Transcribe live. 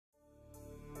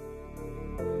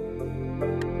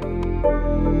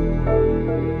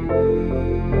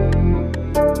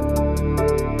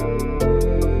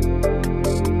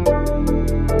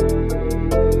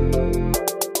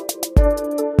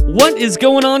is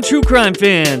going on, true crime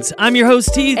fans? I'm your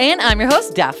host, Heath. And I'm your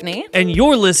host, Daphne. And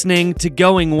you're listening to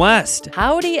Going West.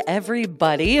 Howdy,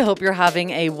 everybody. Hope you're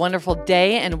having a wonderful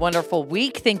day and wonderful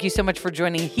week. Thank you so much for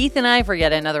joining Heath and I for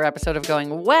yet another episode of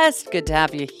Going West. Good to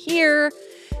have you here.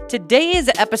 Today's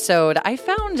episode, I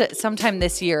found sometime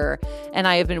this year, and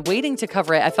I have been waiting to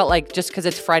cover it. I felt like just because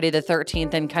it's Friday the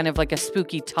 13th and kind of like a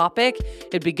spooky topic,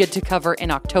 it'd be good to cover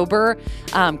in October,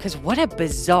 because what a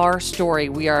bizarre story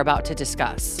we are about to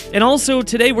discuss. And also,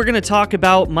 today we're going to talk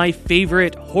about my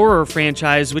favorite horror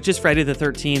franchise, which is Friday the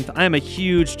 13th. I am a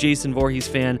huge Jason Voorhees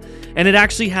fan, and it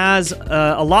actually has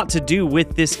a lot to do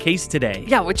with this case today.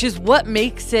 Yeah, which is what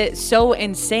makes it so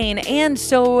insane and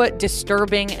so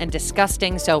disturbing and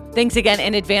disgusting. So thanks again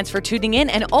in advance for tuning in.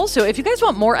 And also, if you guys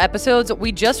want more episodes,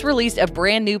 we just released a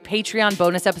brand new Patreon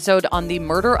bonus episode on the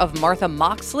murder of Martha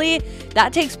Moxley.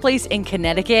 That takes place in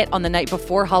Connecticut on the night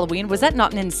before Halloween. Was that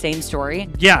not an insane story?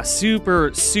 Yeah,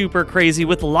 super crazy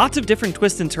with lots of different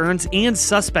twists and turns and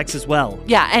suspects as well.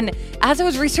 Yeah, and as I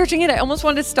was researching it, I almost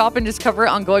wanted to stop and just cover it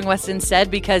on Going West instead,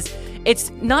 because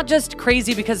it's not just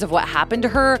crazy because of what happened to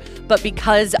her, but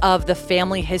because of the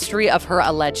family history of her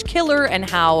alleged killer and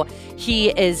how he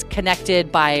is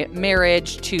connected by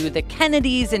marriage to the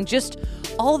Kennedys and just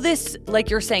all this,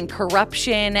 like you're saying,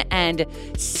 corruption and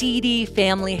seedy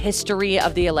family history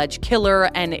of the alleged killer.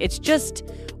 And it's just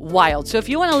wild. So if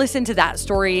you want to listen to that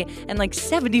story and like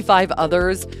 75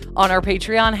 others on our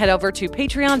Patreon, head over to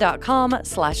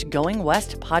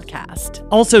patreon.com/goingwestpodcast.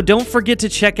 Also, don't forget to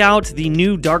check out the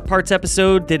new Dark Parts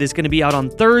episode that is going to be out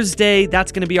on Thursday.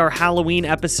 That's going to be our Halloween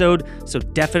episode. So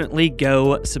definitely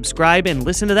go subscribe and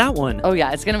listen to that one. Oh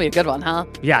yeah, it's going to be a good one, huh?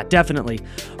 Yeah, definitely.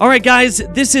 All right, guys,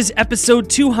 this is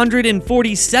episode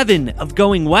 247 of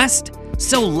Going West.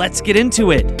 So let's get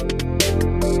into it.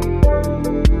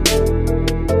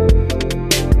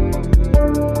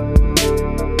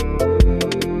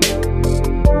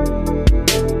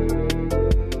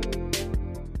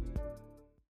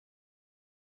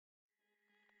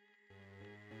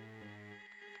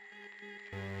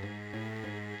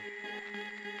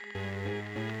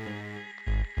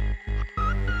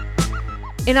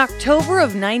 In October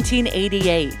of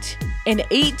 1988, an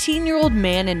 18-year-old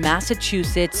man in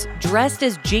Massachusetts dressed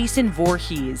as Jason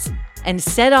Voorhees and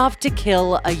set off to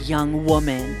kill a young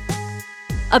woman.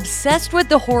 Obsessed with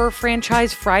the horror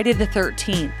franchise Friday the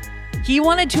 13th, he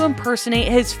wanted to impersonate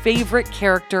his favorite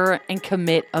character and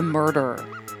commit a murder.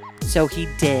 So he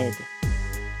did.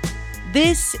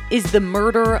 This is the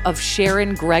murder of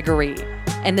Sharon Gregory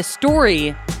and the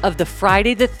story of the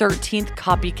Friday the 13th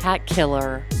copycat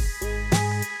killer.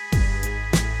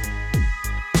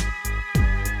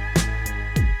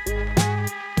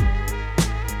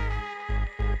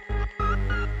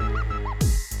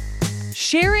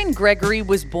 Sharon Gregory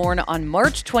was born on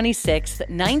March 26,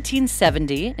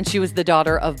 1970, and she was the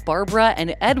daughter of Barbara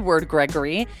and Edward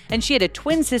Gregory, and she had a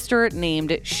twin sister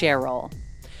named Cheryl.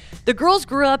 The girls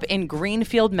grew up in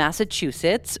Greenfield,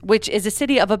 Massachusetts, which is a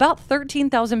city of about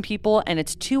 13,000 people, and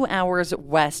it's 2 hours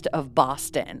west of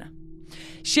Boston.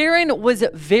 Sharon was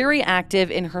very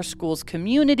active in her school's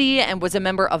community and was a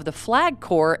member of the Flag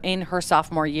Corps in her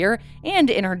sophomore year, and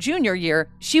in her junior year,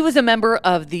 she was a member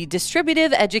of the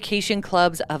Distributive Education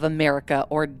Clubs of America,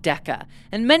 or DECA.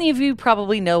 And many of you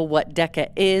probably know what DECA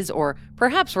is, or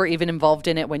perhaps were even involved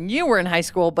in it when you were in high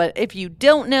school, but if you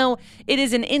don't know, it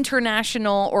is an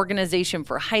international organization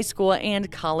for high school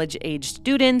and college-age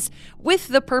students with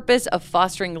the purpose of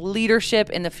fostering leadership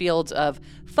in the fields of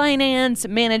finance,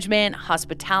 management,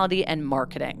 hospitality, and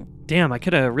marketing. Damn, I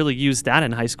could have really used that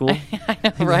in high school. I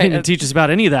know, right? They didn't teach us about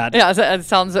any of that. Yeah, it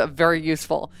sounds very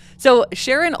useful. So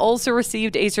Sharon also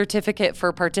received a certificate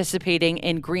for participating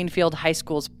in Greenfield High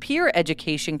School's peer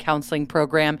education counseling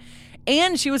program,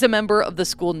 and she was a member of the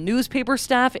school newspaper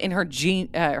staff in her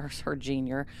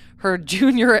junior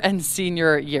and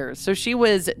senior years. So she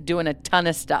was doing a ton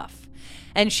of stuff.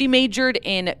 And she majored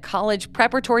in college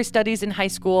preparatory studies in high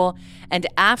school. And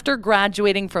after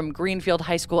graduating from Greenfield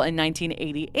High School in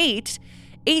 1988,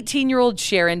 18-year-old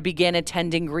Sharon began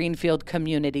attending Greenfield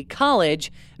Community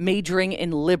College, majoring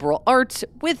in liberal arts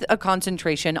with a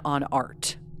concentration on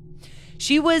art.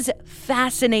 She was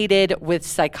fascinated with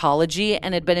psychology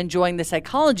and had been enjoying the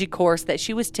psychology course that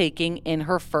she was taking in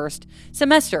her first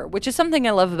semester, which is something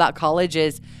I love about college,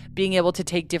 is being able to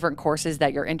take different courses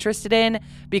that you're interested in,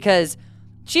 because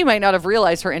she might not have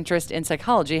realized her interest in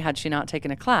psychology had she not taken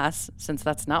a class, since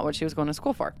that's not what she was going to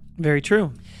school for. Very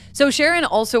true. So Sharon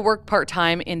also worked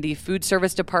part-time in the food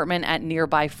service department at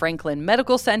nearby Franklin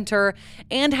Medical Center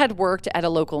and had worked at a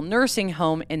local nursing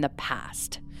home in the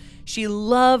past. She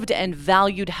loved and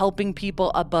valued helping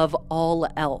people above all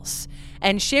else.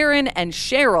 And Sharon and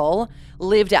Cheryl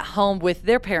lived at home with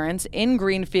their parents in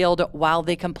Greenfield while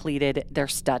they completed their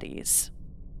studies.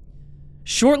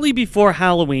 Shortly before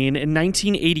Halloween in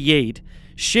 1988,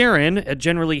 Sharon, a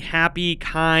generally happy,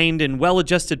 kind, and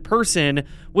well-adjusted person,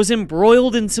 was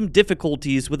embroiled in some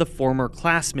difficulties with a former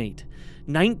classmate,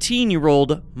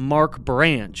 19-year-old Mark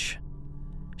Branch.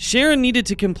 Sharon needed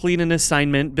to complete an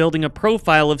assignment building a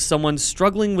profile of someone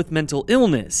struggling with mental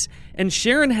illness, and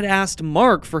Sharon had asked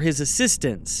Mark for his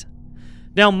assistance.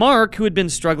 Now, Mark, who had been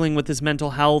struggling with his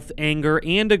mental health, anger,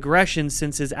 and aggression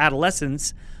since his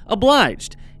adolescence,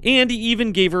 obliged, and he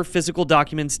even gave her physical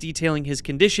documents detailing his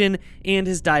condition and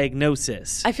his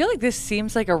diagnosis. I feel like this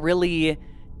seems like a really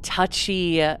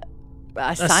touchy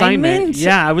assignment.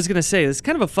 Yeah, I was going to say, it's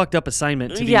kind of a fucked up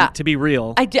assignment to be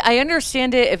real. I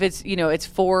understand it if it's, it's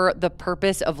for the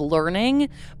purpose of learning,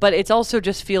 but it also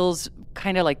just feels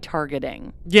kind of like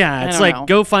targeting. Yeah, it's like,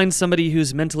 go find somebody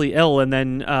who's mentally ill and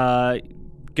then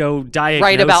go diagnose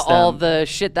Write about them. all the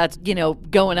shit that's,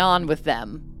 going on with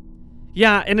them.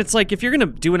 Yeah, and it's like, if you're going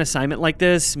to do an assignment like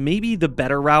this, maybe the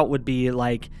better route would be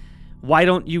like, why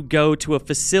don't you go to a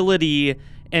facility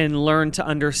and learn to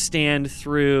understand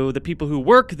through the people who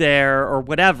work there or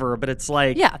whatever? But it's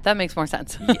like... Yeah, that makes more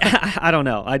sense. Yeah, I don't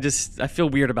know. I feel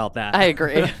weird about that. I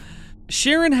agree.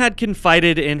 Sharon had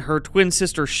confided in her twin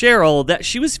sister Cheryl that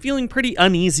she was feeling pretty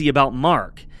uneasy about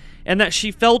Mark, and that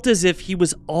she felt as if he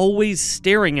was always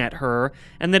staring at her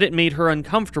and that it made her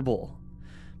uncomfortable.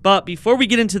 But before we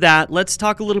get into that, let's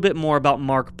talk a little bit more about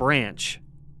Mark Branch.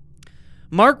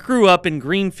 Mark grew up in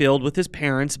Greenfield with his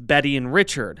parents, Betty and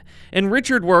Richard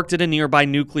worked at a nearby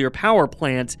nuclear power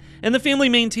plant, and the family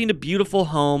maintained a beautiful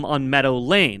home on Meadow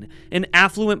Lane, an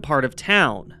affluent part of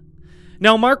town.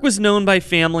 Now, Mark was known by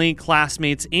family,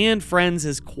 classmates, and friends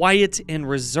as quiet and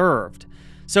reserved,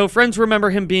 so friends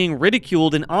remember him being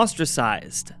ridiculed and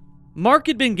ostracized. Mark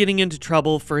had been getting into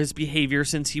trouble for his behavior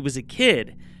since he was a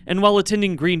kid, and while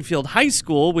attending Greenfield High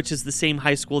School, which is the same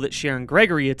high school that Sharon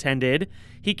Gregory attended,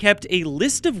 he kept a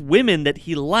list of women that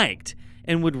he liked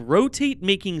and would rotate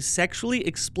making sexually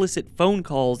explicit phone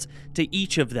calls to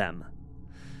each of them.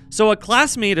 So a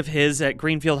classmate of his at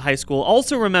Greenfield High School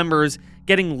also remembers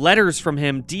getting letters from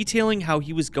him detailing how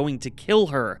he was going to kill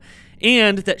her,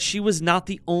 and that she was not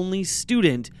the only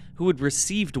student who had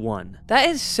received one. That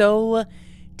is so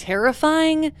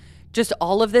terrifying. Just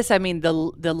all of this, I mean, the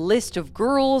list of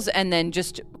girls, and then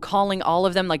just calling all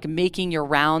of them, like making your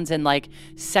rounds and like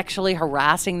sexually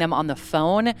harassing them on the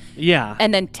phone. Yeah.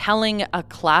 And then telling a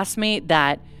classmate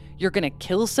that you're going to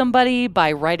kill somebody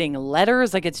by writing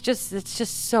letters. Like, it's just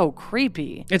so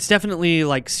creepy. It's definitely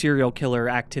like serial killer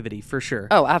activity for sure.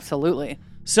 Oh, absolutely.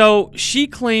 So she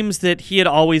claims that he had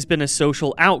always been a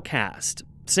social outcast,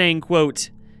 saying,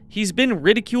 quote, "He's been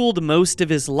ridiculed most of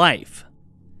his life.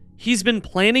 He's been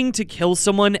planning to kill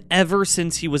someone ever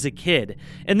since he was a kid."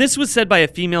 And this was said by a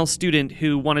female student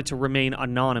who wanted to remain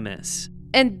anonymous.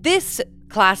 And this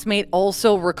classmate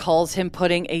also recalls him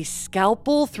putting a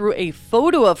scalpel through a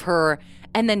photo of her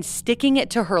and then sticking it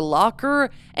to her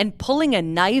locker and pulling a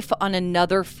knife on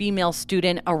another female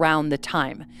student around the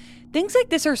time. Things like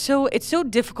this it's so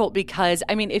difficult because,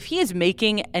 I mean, if he is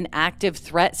making an active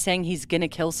threat saying he's going to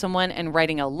kill someone and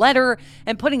writing a letter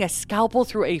and putting a scalpel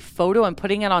through a photo and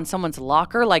putting it on someone's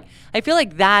locker, like, I feel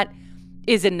like that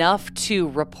is enough to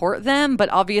report them, but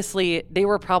obviously they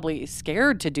were probably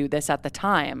scared to do this at the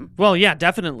time. Well, yeah,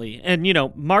 definitely. And,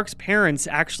 Mark's parents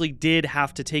actually did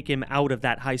have to take him out of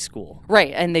that high school.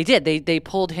 Right, and they did. They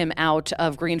pulled him out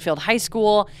of Greenfield High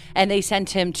School, and they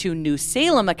sent him to New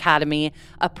Salem Academy,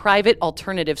 a private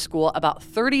alternative school about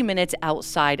 30 minutes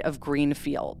outside of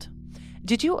Greenfield.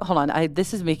 Hold on,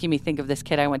 this is making me think of this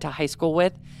kid I went to high school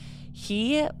with.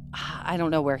 I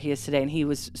don't know where he is today, and he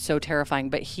was so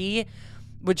terrifying, but he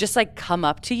would just like come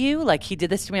up to you, like he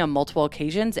did this to me on multiple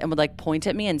occasions, and would like point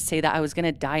at me and say that I was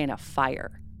gonna die in a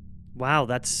fire. Wow,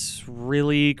 that's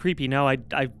really creepy. No, I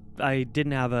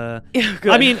didn't have a.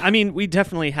 Good. I mean, we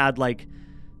definitely had like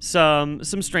some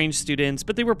strange students,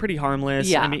 but they were pretty harmless.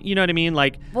 Yeah. I mean, you know what I mean?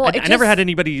 Like, well, I never had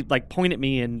anybody like point at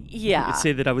me and yeah.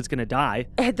 say that I was gonna die.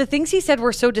 The things he said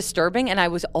were so disturbing, and I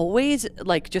was always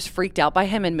like just freaked out by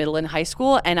him in middle and high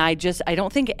school, and I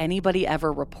don't think anybody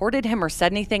ever reported him or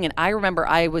said anything, and I remember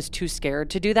I was too scared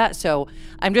to do that, so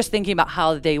I'm just thinking about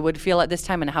how they would feel at this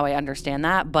time and how I understand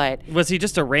that. But was he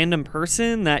just a random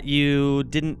person that you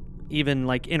didn't even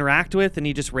like interact with, and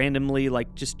he just randomly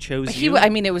like just chose you? I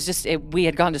mean, it was just we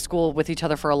had gone to school with each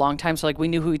other for a long time, so like we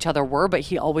knew who each other were, but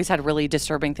he always had really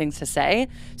disturbing things to say.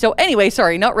 So anyway,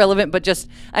 sorry, not relevant, but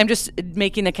I'm just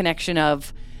making the connection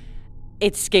of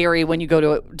it's scary when you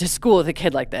go to school with a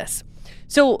kid like this.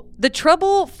 So the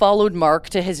trouble followed Mark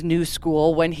to his new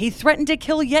school when he threatened to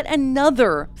kill yet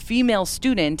another female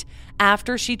student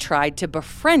after she tried to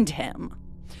befriend him.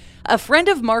 A friend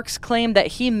of Mark's claimed that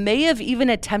he may have even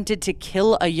attempted to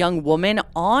kill a young woman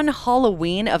on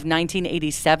Halloween of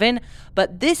 1987,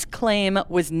 but this claim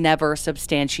was never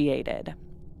substantiated.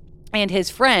 And his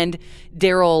friend,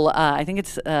 Daryl, I think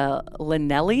it's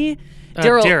Linnelli?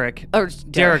 Derek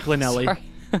Linnelli. Sorry.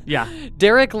 Yeah.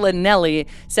 Derek Linnelli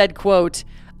said, quote,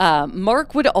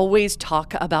 Mark would always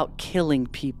talk about killing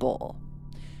people.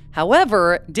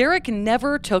 However, Derek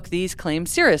never took these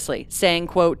claims seriously, saying,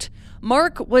 quote,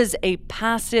 Mark was a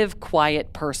passive,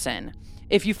 quiet person.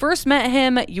 If you first met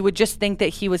him, you would just think that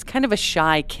he was kind of a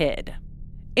shy kid.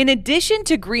 In addition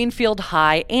to Greenfield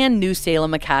High and New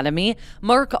Salem Academy,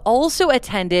 Mark also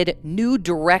attended New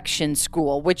Direction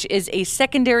School, which is a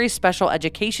secondary special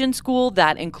education school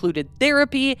that included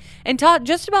therapy and taught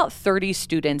just about 30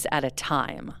 students at a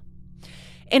time.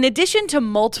 In addition to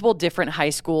multiple different high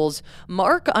schools,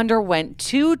 Mark underwent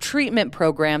 2 treatment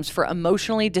programs for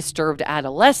emotionally disturbed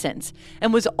adolescents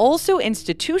and was also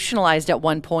institutionalized at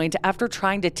one point after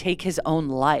trying to take his own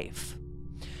life.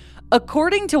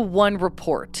 According to one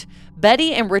report,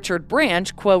 Betty and Richard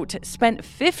Branch, quote, spent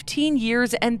 15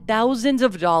 years and thousands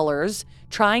of dollars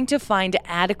trying to find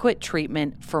adequate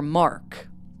treatment for Mark.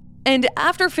 And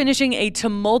after finishing a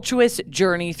tumultuous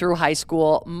journey through high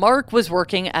school, Mark was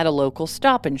working at a local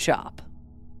Stop and Shop.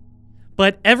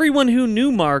 But everyone who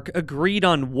knew Mark agreed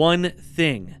on one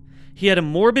thing. He had a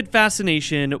morbid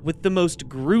fascination with the most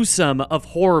gruesome of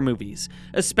horror movies,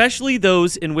 especially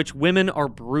those in which women are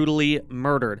brutally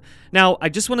murdered. Now, I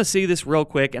just want to say this real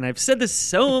quick, and I've said this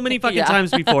so many fucking times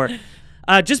before.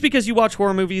 Just because you watch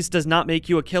horror movies does not make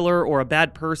you a killer or a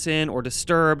bad person or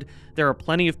disturbed. There are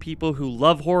plenty of people who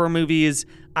love horror movies.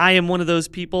 I am one of those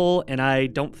people, and I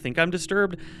don't think I'm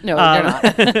disturbed. No, you're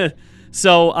not.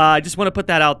 So I just want to put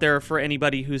that out there for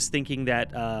anybody who's thinking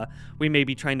that we may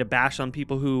be trying to bash on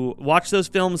people who watch those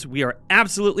films. We are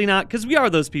absolutely not, because we are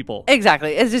those people.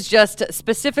 Exactly. This is just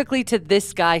specifically to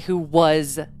this guy who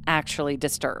was actually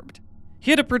disturbed. He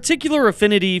had a particular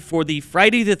affinity for the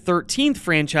Friday the 13th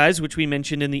franchise, which we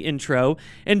mentioned in the intro,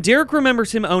 and Derek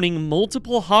remembers him owning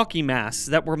multiple hockey masks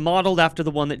that were modeled after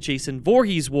the one that Jason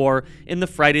Voorhees wore in the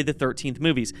Friday the 13th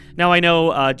movies. Now, I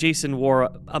know Jason wore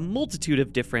a multitude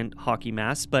of different hockey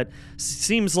masks, but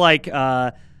seems like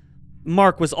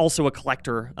Mark was also a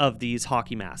collector of these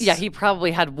hockey masks. Yeah, he probably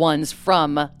had ones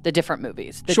from the different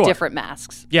movies, the different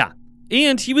masks. Yeah,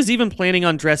 and he was even planning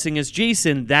on dressing as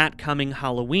Jason that coming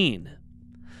Halloween.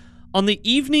 On the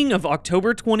evening of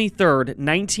October 23rd,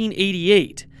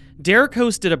 1988, Derek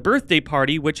hosted a birthday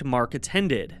party which Mark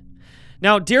attended.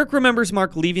 Now, Derek remembers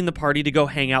Mark leaving the party to go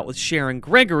hang out with Sharon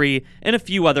Gregory and a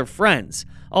few other friends,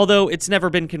 although it's never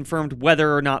been confirmed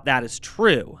whether or not that is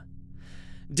true.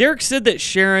 Derek said that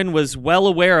Sharon was well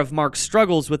aware of Mark's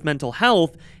struggles with mental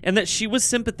health and that she was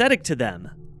sympathetic to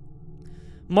them.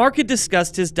 Mark had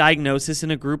discussed his diagnosis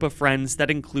in a group of friends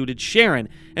that included Sharon,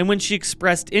 and when she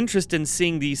expressed interest in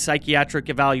seeing the psychiatric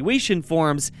evaluation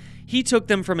forms, he took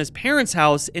them from his parents'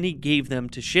 house and he gave them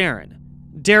to Sharon.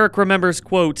 Derek remembers,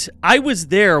 quote, I was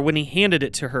there when he handed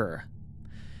it to her.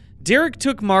 Derek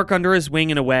took Mark under his wing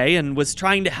in a way and was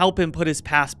trying to help him put his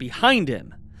past behind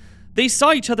him. They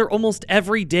saw each other almost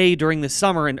every day during the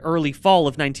summer and early fall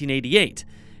of 1988.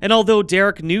 And although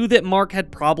Derek knew that Mark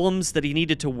had problems that he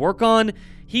needed to work on,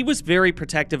 he was very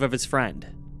protective of his friend.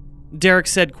 Derek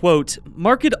said, quote,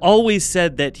 Mark had always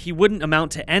said that he wouldn't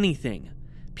amount to anything.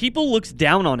 People looked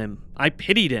down on him. I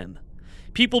pitied him.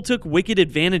 People took wicked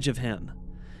advantage of him.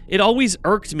 It always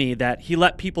irked me that he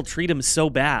let people treat him so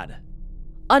bad.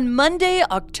 On Monday,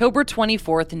 October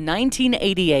 24th,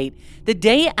 1988, the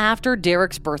day after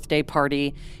Derek's birthday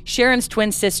party, Sharon's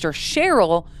twin sister,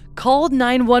 Cheryl, called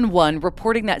 911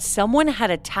 reporting that someone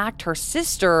had attacked her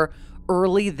sister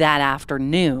early that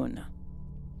afternoon.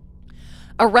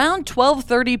 Around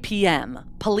 12:30 p.m.,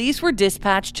 police were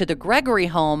dispatched to the Gregory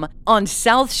home on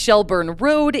South Shelburne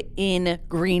Road in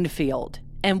Greenfield,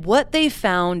 and what they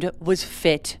found was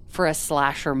fit for a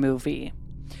slasher movie.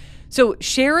 So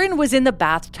Sharon was in the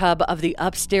bathtub of the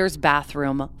upstairs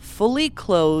bathroom, fully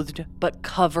clothed but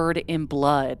covered in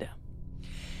blood.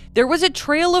 There was a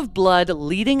trail of blood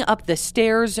leading up the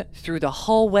stairs, through the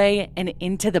hallway, and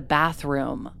into the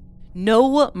bathroom.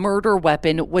 No murder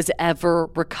weapon was ever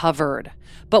recovered.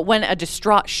 But when a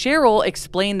distraught Cheryl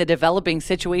explained the developing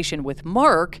situation with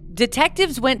Mark,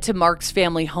 detectives went to Mark's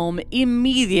family home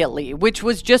immediately, which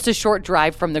was just a short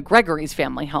drive from the Gregory's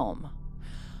family home.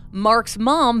 Mark's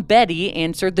mom, Betty,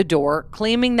 answered the door,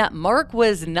 claiming that Mark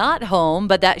was not home,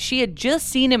 but that she had just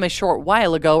seen him a short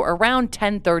while ago around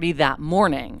 10:30 that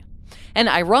morning. And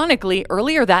ironically,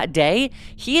 earlier that day,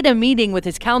 he had a meeting with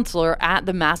his counselor at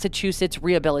the Massachusetts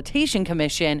Rehabilitation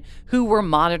Commission, who were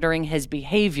monitoring his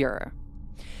behavior.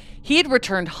 He had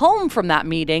returned home from that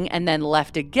meeting and then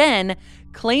left again,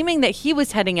 claiming that he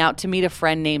was heading out to meet a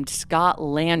friend named Scott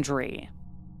Landry.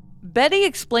 Betty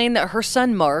explained that her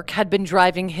son Mark had been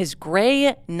driving his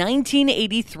gray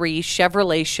 1983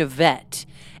 Chevrolet Chevette,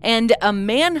 and a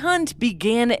manhunt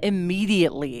began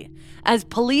immediately, as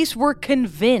police were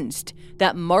convinced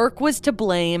that Mark was to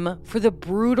blame for the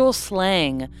brutal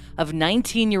slaying of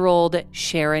 19-year-old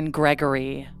Sharon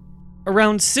Gregory.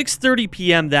 Around 6:30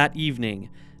 p.m. that evening,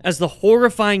 as the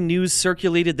horrifying news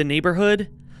circulated the neighborhood,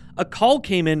 a call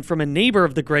came in from a neighbor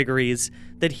of the Gregorys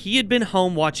that he had been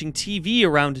home watching TV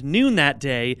around noon that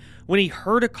day when he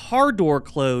heard a car door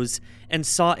close and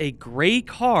saw a gray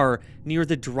car near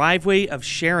the driveway of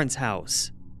Sharon's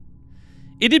house.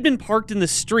 It had been parked in the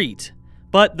street,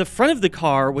 but the front of the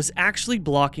car was actually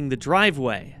blocking the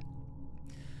driveway.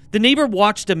 The neighbor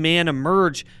watched a man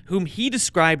emerge whom he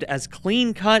described as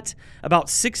clean-cut, about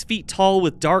 6 feet tall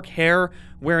with dark hair,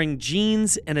 wearing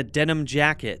jeans and a denim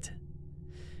jacket.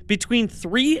 Between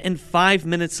 3 and 5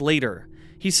 minutes later,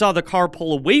 he saw the car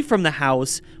pull away from the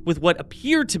house with what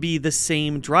appeared to be the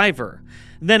same driver.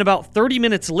 Then about 30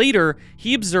 minutes later,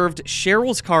 he observed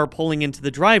Cheryl's car pulling into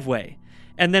the driveway.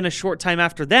 And then a short time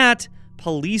after that,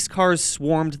 police cars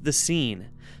swarmed the scene.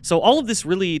 So all of this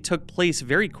really took place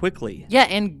very quickly. Yeah,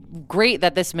 and great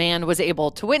that this man was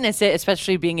able to witness it,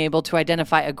 especially being able to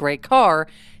identify a gray car,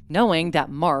 knowing that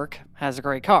Mark has a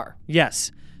gray car.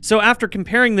 Yes. So after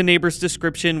comparing the neighbor's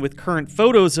description with current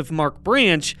photos of Mark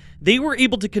Branch, they were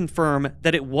able to confirm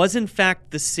that it was in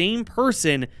fact the same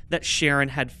person that Sharon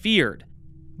had feared.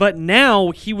 But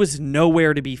now he was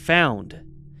nowhere to be found.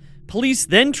 Police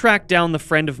then tracked down the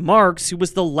friend of Mark's who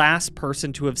was the last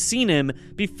person to have seen him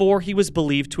before he was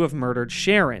believed to have murdered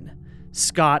Sharon,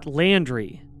 Scott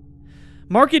Landry.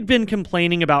 Mark had been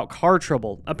complaining about car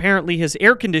trouble. Apparently his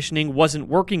air conditioning wasn't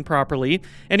working properly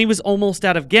and he was almost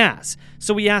out of gas,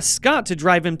 so he asked Scott to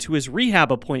drive him to his rehab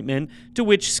appointment, to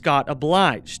which Scott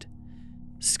obliged.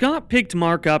 Scott picked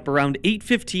Mark up around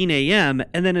 8:15 a.m.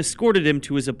 and then escorted him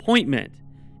to his appointment.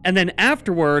 And then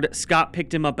afterward, Scott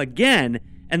picked him up again,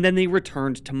 and then they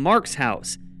returned to Mark's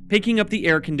house, picking up the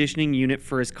air conditioning unit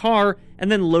for his car and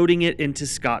then loading it into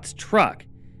Scott's truck.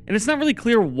 And it's not really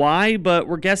clear why, but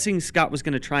we're guessing Scott was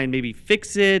going to try and maybe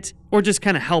fix it or just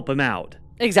kind of help him out.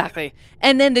 Exactly.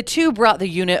 And then the two brought the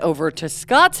unit over to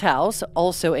Scott's house,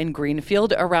 also in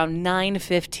Greenfield, around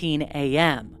 9:15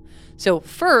 a.m. So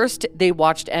first, they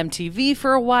watched MTV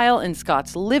for a while in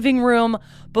Scott's living room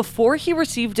before he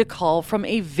received a call from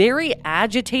a very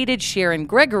agitated Sharon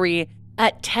Gregory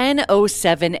at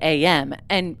 10:07 a.m.,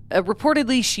 and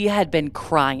reportedly she had been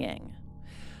crying.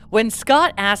 When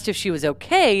Scott asked if she was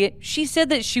okay, she said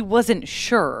that she wasn't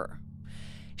sure.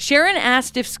 Sharon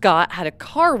asked if Scott had a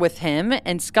car with him,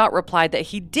 and Scott replied that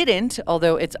he didn't,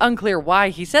 although it's unclear why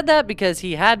he said that because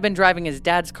he had been driving his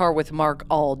dad's car with Mark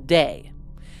all day.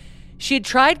 She had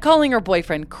tried calling her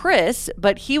boyfriend Chris,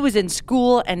 but he was in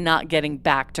school and not getting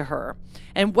back to her.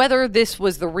 And whether this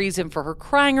was the reason for her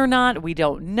crying or not, we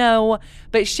don't know.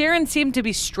 But Sharon seemed to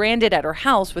be stranded at her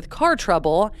house with car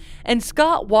trouble, and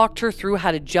Scott walked her through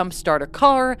how to jumpstart a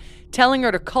car, telling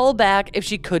her to call back if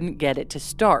she couldn't get it to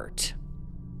start.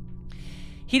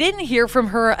 He didn't hear from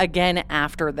her again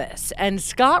after this, and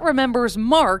Scott remembers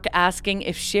Mark asking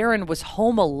if Sharon was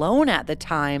home alone at the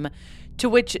time, to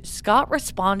which Scott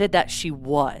responded that she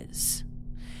was.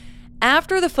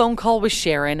 After the phone call with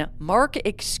Sharon, Mark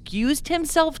excused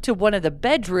himself to one of the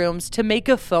bedrooms to make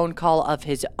a phone call of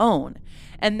his own.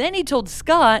 And then he told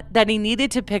Scott that he needed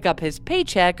to pick up his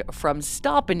paycheck from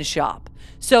Stop and Shop.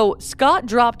 So Scott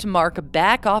dropped Mark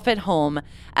back off at home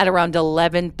at around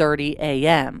 11:30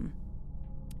 a.m.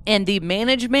 And the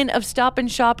management of Stop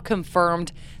and Shop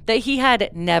confirmed that he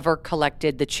had never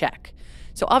collected the check.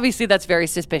 So obviously that's very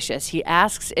suspicious. He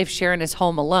asks if Sharon is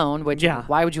home alone, which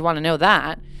why would you want to know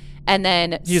that? And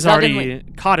then he's already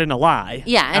caught in a lie.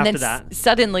 Yeah, and then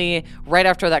suddenly, right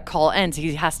after that call ends,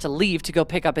 he has to leave to go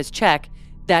pick up his check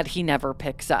that he never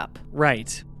picks up.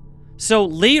 Right. So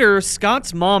later,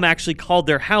 Scott's mom actually called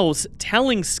their house,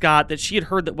 telling Scott that she had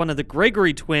heard that one of the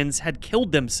Gregory twins had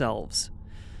killed themselves.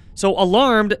 So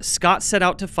alarmed, Scott set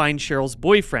out to find Cheryl's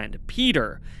boyfriend,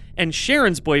 Peter, and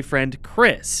Sharon's boyfriend,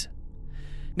 Chris.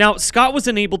 Now, Scott was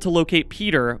unable to locate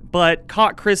Peter, but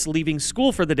caught Chris leaving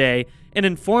school for the day and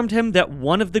informed him that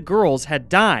one of the girls had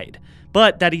died,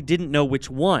 but that he didn't know which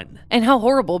one. And how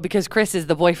horrible, because Chris is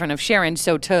the boyfriend of Sharon,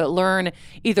 so to learn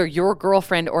either your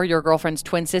girlfriend or your girlfriend's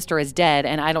twin sister is dead,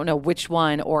 and I don't know which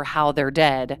one or how they're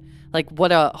dead. Like,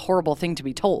 what a horrible thing to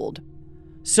be told.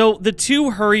 So the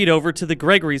two hurried over to the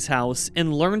Gregory's house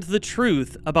and learned the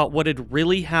truth about what had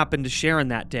really happened to Sharon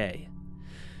that day.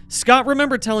 Scott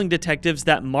remembered telling detectives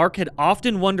that Mark had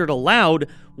often wondered aloud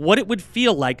what it would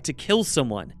feel like to kill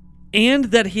someone, and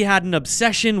that he had an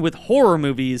obsession with horror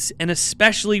movies, and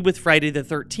especially with Friday the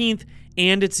 13th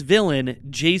and its villain,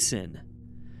 Jason.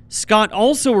 Scott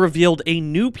also revealed a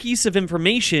new piece of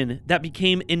information that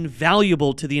became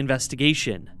invaluable to the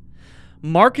investigation.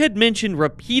 Mark had mentioned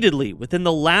repeatedly within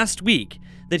the last week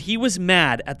that he was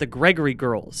mad at the Gregory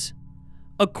girls.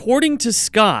 According to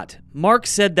Scott, Mark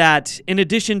said that, in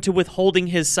addition to withholding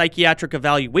his psychiatric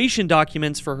evaluation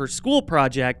documents for her school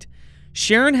project,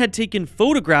 Sharon had taken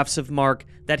photographs of Mark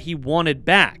that he wanted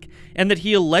back, and that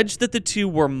he alleged that the two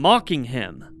were mocking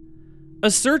him.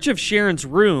 A search of Sharon's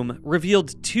room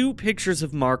revealed 2 pictures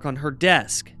of Mark on her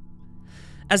desk.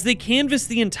 As they canvassed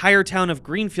the entire town of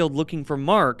Greenfield looking for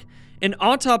Mark, an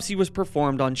autopsy was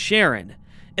performed on Sharon,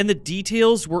 and the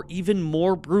details were even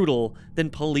more brutal than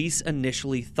police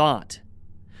initially thought.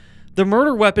 The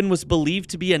murder weapon was believed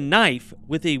to be a knife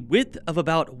with a width of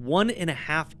about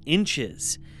 1.5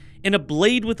 inches, and a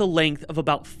blade with a length of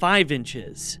about 5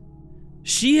 inches.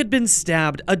 She had been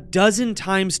stabbed 12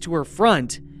 times to her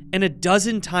front and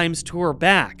 12 times to her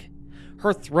back.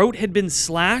 Her throat had been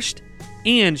slashed,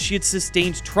 and she had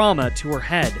sustained trauma to her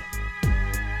head.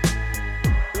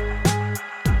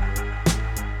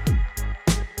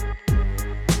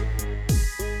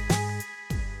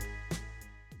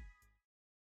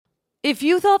 If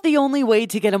you thought the only way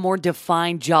to get a more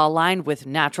defined jawline with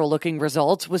natural-looking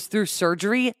results was through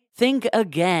surgery, think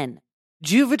again.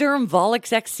 Juvederm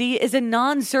Volux XC is a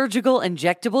non-surgical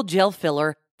injectable gel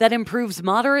filler that improves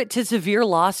moderate to severe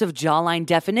loss of jawline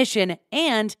definition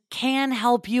and can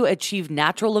help you achieve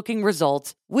natural-looking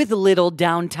results with little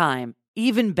downtime.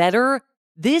 Even better,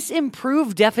 this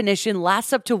improved definition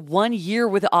lasts up to 1 year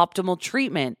with optimal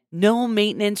treatment, no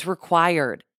maintenance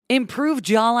required. Improve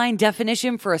jawline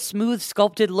definition for a smooth,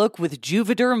 sculpted look with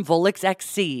Juvederm Volux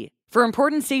XC. For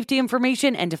important safety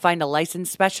information and to find a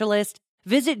licensed specialist,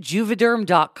 visit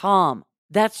Juvederm.com.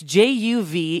 That's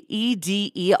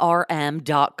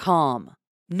Juvederm.com.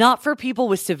 Not for people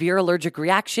with severe allergic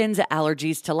reactions,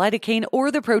 allergies to lidocaine, or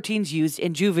the proteins used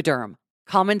in Juvederm.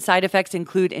 Common side effects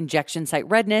include injection site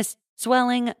redness,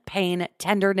 swelling, pain,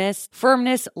 tenderness,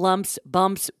 firmness, lumps,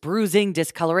 bumps, bruising,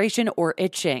 discoloration, or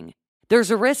itching.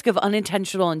 There's a risk of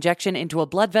unintentional injection into a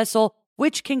blood vessel,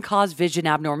 which can cause vision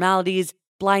abnormalities,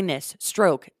 blindness,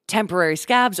 stroke, temporary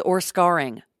scabs, or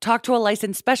scarring. Talk to a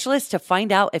licensed specialist to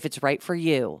find out if it's right for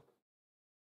you.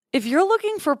 If you're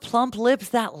looking for plump lips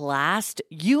that last,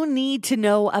 you need to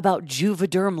know about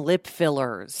Juvederm lip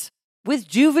fillers. With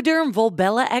Juvederm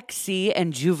Volbella XC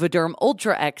and Juvederm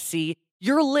Ultra XC,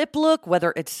 your lip look,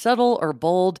 whether it's subtle or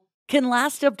bold, can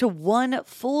last up to 1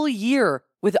 full year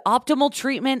with optimal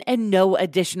treatment and no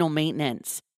additional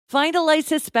maintenance. Find a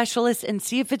licensed specialist and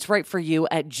see if it's right for you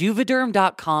at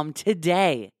Juvederm.com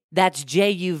today. That's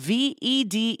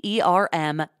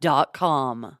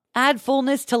Juvederm.com. Add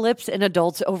fullness to lips in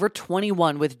adults over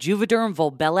 21 with Juvederm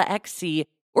Volbella XC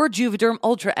or Juvederm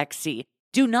Ultra XC.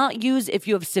 Do not use if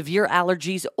you have severe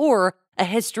allergies or a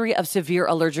history of severe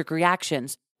allergic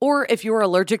reactions, or if you are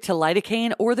allergic to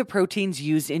lidocaine or the proteins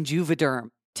used in Juvederm.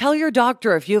 Tell your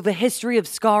doctor if you have a history of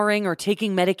scarring or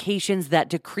taking medications that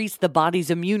decrease the body's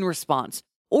immune response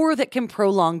or that can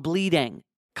prolong bleeding.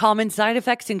 Common side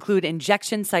effects include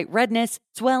injection site redness,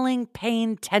 swelling,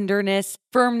 pain, tenderness,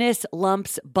 firmness,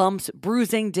 lumps, bumps,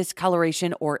 bruising,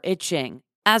 discoloration, or itching.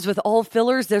 As with all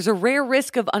fillers, there's a rare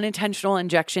risk of unintentional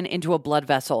injection into a blood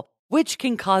vessel, which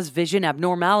can cause vision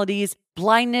abnormalities,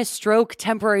 blindness, stroke,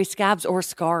 temporary scabs, or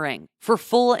scarring. For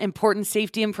full important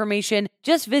safety information,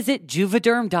 just visit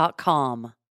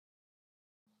Juvederm.com.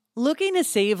 Looking to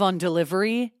save on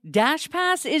delivery?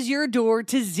 DashPass is your door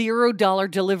to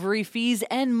 $0 delivery fees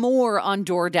and more on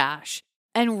DoorDash.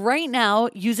 And right now,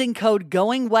 using code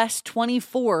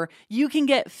GOINGWEST24, you can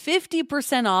get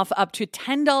 50% off up to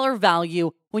 $10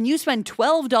 value when you spend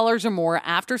 $12 or more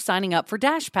after signing up for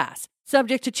DashPass.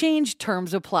 Subject to change,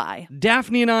 terms apply.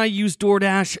 Daphne and I use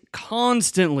DoorDash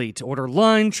constantly to order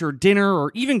lunch or dinner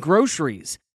or even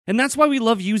groceries. And that's why we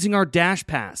love using our Dash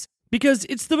Pass, because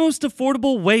it's the most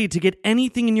affordable way to get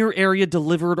anything in your area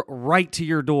delivered right to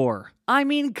your door. I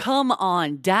mean, come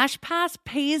on. DashPass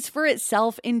pays for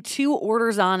itself in 2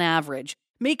 orders on average,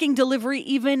 making delivery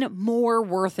even more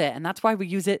worth it. And that's why we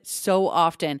use it so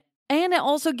often. And it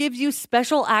also gives you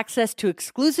special access to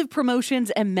exclusive promotions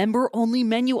and member-only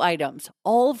menu items,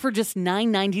 all for just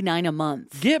 $9.99 a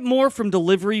month. Get more from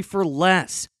delivery for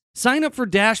less. Sign up for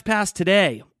Dash Pass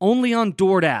today, only on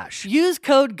DoorDash. Use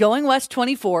code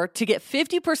GOINGWEST24 to get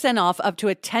 50% off up to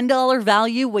a $10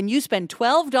 value when you spend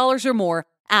 $12 or more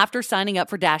after signing up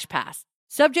for Dash Pass.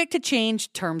 Subject to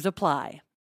change, terms apply.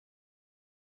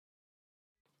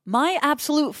 My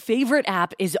absolute favorite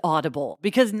app is Audible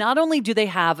because not only do they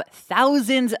have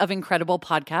thousands of incredible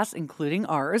podcasts, including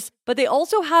ours, but they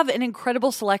also have an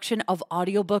incredible selection of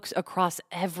audiobooks across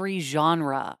every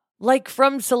genre. Like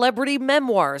from celebrity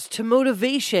memoirs to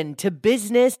motivation to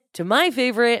business to my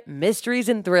favorite, mysteries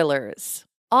and thrillers.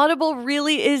 Audible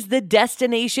really is the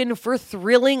destination for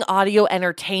thrilling audio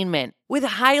entertainment with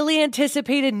highly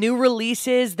anticipated new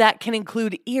releases that can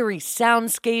include eerie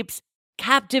soundscapes,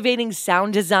 captivating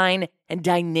sound design, and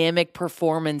dynamic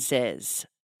performances.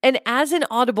 And as an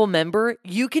Audible member,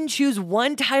 you can choose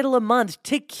one title a month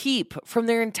to keep from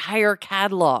their entire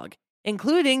catalog,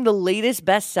 including the latest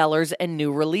bestsellers and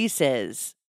new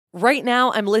releases. Right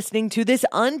now, I'm listening to this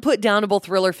unputdownable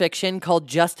thriller fiction called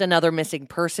Just Another Missing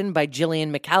Person by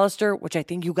Gillian McAllister, which I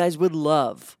think you guys would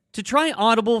love. To try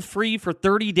Audible free for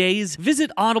 30 days, visit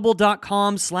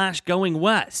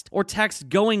audible.com/goingwest or text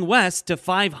Going West to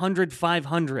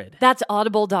 500-500. That's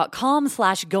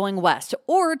audible.com/goingwest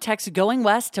or text Going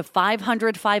West to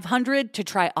 500-500 to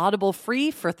try Audible free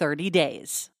for 30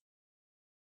 days.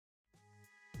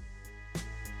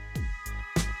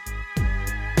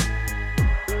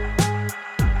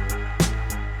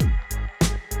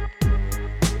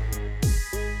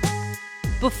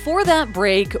 Before that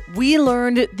break, we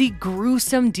learned the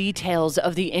gruesome details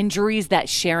of the injuries that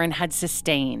Sharon had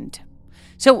sustained.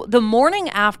 So the morning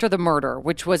after the murder,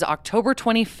 which was October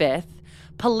 25th,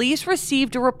 police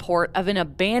received a report of an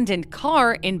abandoned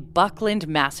car in Buckland,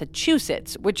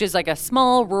 Massachusetts, which is like a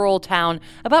small rural town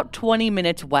about 20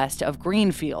 minutes west of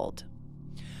Greenfield.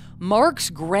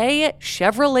 Mark's gray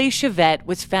Chevrolet Chevette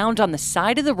was found on the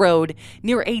side of the road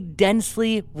near a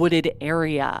densely wooded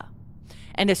area.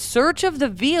 And a search of the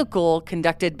vehicle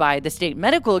conducted by the state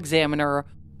medical examiner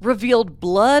revealed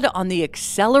blood on the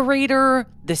accelerator,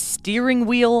 the steering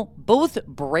wheel, both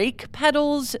brake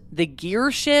pedals, the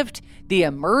gear shift, the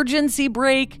emergency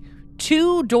brake,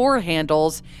 2 door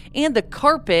handles, and the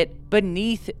carpet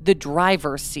beneath the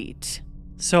driver's seat.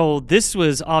 So this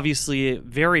was obviously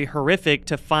very horrific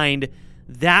to find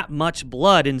that much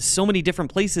blood in so many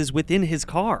different places within his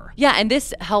car. Yeah, and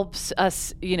this helps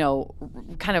us,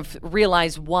 kind of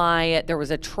realize why there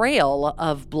was a trail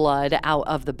of blood out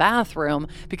of the bathroom,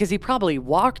 because he probably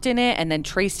walked in it and then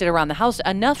traced it around the house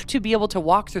enough to be able to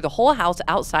walk through the whole house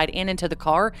outside and into the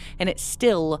car and it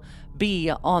still be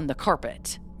on the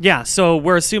carpet. Yeah, so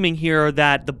we're assuming here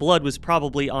that the blood was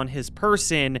probably on his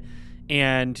person.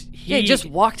 And he just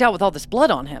walked out with all this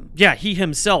blood on him. Yeah, he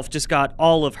himself just got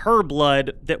all of her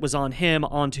blood that was on him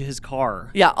onto his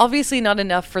car. Yeah, obviously not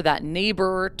enough for that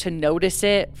neighbor to notice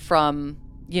it from,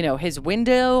 his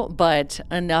window, but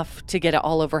enough to get it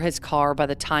all over his car by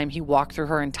the time he walked through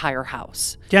her entire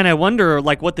house. Yeah, and I wonder,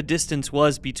 what the distance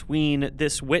was between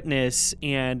this witness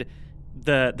and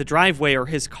the driveway or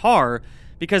his car.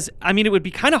 Because, it would be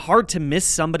kind of hard to miss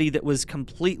somebody that was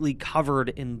completely covered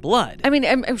in blood.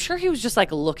 I'm sure he was just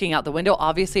looking out the window.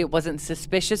 Obviously, it wasn't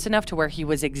suspicious enough to where he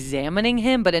was examining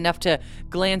him, but enough to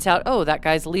glance out, oh, that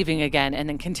guy's leaving again, and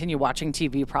then continue watching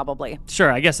TV probably.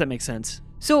 Sure, I guess that makes sense.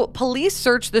 So police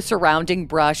searched the surrounding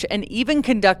brush and even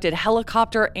conducted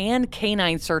helicopter and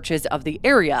canine searches of the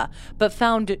area, but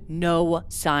found no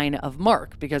sign of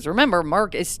Mark. Because remember,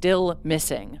 Mark is still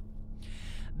missing.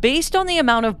 Based on the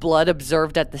amount of blood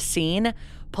observed at the scene,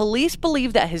 police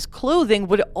believe that his clothing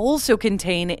would also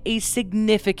contain a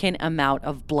significant amount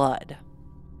of blood.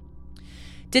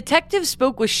 Detectives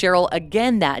spoke with Cheryl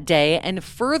again that day and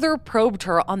further probed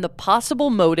her on the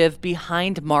possible motive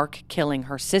behind Mark killing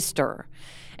her sister.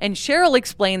 And Cheryl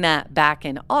explained that back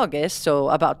in August, so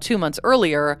about 2 months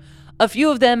earlier, a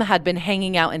few of them had been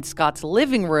hanging out in Scott's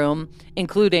living room,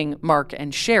 including Mark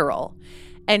and Cheryl.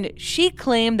 And she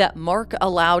claimed that Mark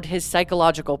allowed his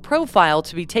psychological profile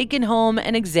to be taken home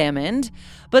and examined,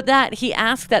 but that he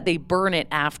asked that they burn it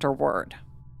afterward.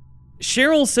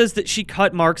 Cheryl says that she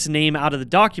cut Mark's name out of the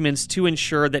documents to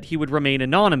ensure that he would remain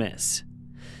anonymous.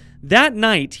 That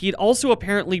night, he had also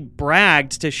apparently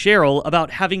bragged to Cheryl about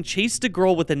having chased a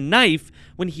girl with a knife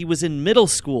when he was in middle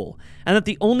school, and that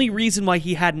the only reason why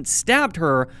he hadn't stabbed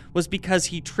her was because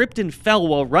he tripped and fell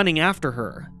while running after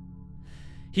her.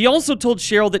 He also told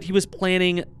Cheryl that he was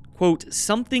planning, quote,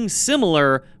 something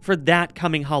similar for that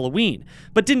coming Halloween,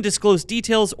 but didn't disclose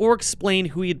details or explain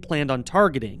who he had planned on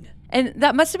targeting. And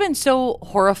that must have been so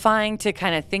horrifying to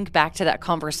kind of think back to that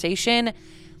conversation.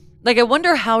 Like, I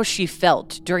wonder how she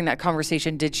felt during that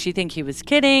conversation. Did she think he was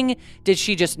kidding? Did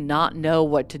she just not know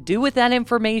what to do with that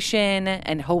information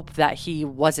and hope that he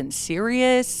wasn't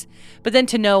serious? But then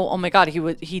to know, oh my God,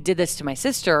 he did this to my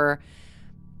sister.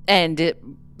 And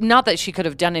not that she could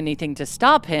have done anything to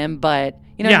stop him, but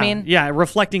you know what I mean? Yeah,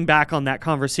 reflecting back on that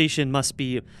conversation must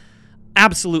be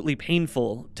absolutely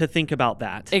painful to think about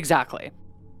that. Exactly.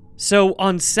 So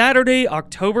on Saturday,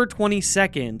 October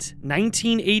 22nd,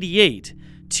 1988,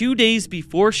 2 days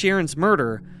before Sharon's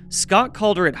murder, Scott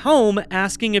called her at home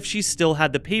asking if she still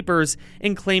had the papers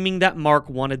and claiming that Mark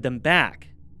wanted them back.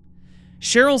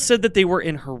 Cheryl said that they were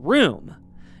in her room,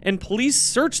 and police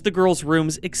searched the girls'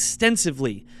 rooms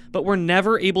extensively, but were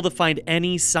never able to find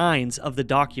any signs of the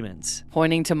documents.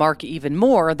 Pointing to Mark even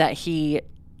more that he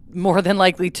more than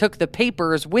likely took the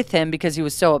papers with him because he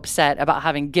was so upset about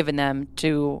having given them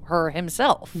to her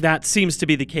himself. That seems to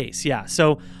be the case, yeah.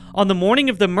 So on the morning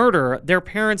of the murder, their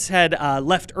parents had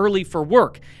left early for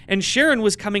work, and Sharon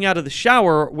was coming out of the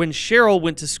shower when Cheryl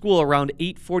went to school around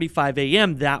 8:45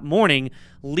 a.m. that morning,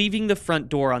 leaving the front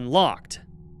door unlocked.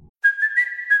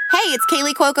 Hey, it's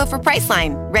Kaylee Cuoco for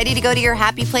Priceline. Ready to go to your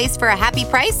happy place for a happy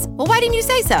price? Well, why didn't you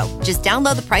say so? Just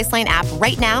download the Priceline app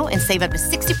right now and save up to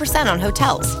 60% on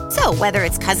hotels. So whether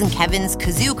it's Cousin Kevin's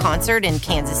Kazoo Concert in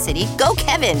Kansas City, go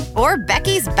Kevin, or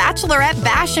Becky's Bachelorette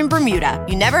Bash in Bermuda,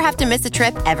 you never have to miss a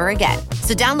trip ever again.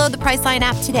 So download the Priceline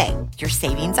app today. Your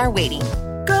savings are waiting.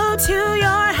 Go to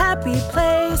your happy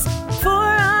place for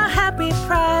a happy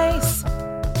price.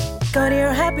 Go to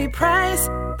your happy price,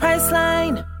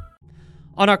 Priceline.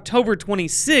 On October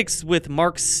 26th, with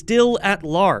Mark still at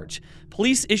large,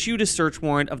 police issued a search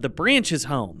warrant of the Branches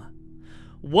home.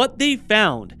 What they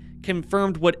found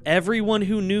confirmed what everyone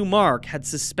who knew Mark had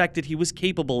suspected he was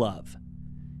capable of.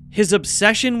 His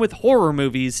obsession with horror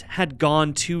movies had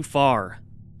gone too far.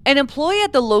 An employee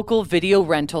at the local video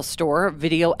rental store,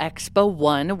 Video Expo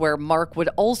 1, where Mark would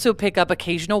also pick up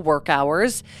occasional work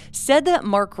hours, said that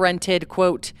Mark rented,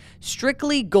 quote,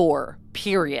 strictly gore,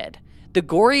 period. The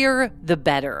gorier, the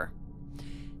better.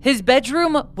 His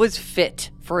bedroom was fit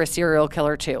for a serial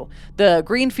killer, too. The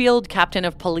Greenfield captain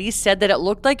of police said that it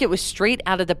looked like it was straight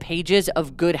out of the pages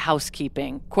of Good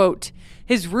Housekeeping. Quote,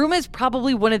 his room is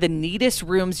probably one of the neatest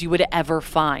rooms you would ever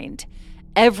find.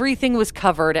 Everything was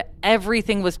covered,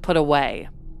 everything was put away.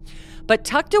 But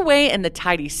tucked away in the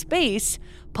tidy space,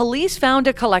 police found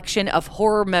a collection of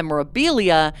horror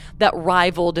memorabilia that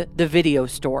rivaled the video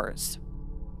stores.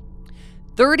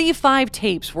 35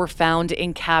 tapes were found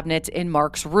in cabinets in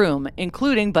Mark's room,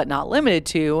 including, but not limited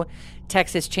to,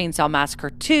 Texas Chainsaw Massacre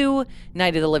 2,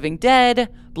 Night of the Living Dead,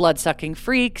 Blood-Sucking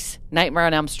Freaks, Nightmare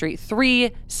on Elm Street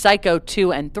 3, Psycho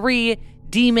 2 and 3,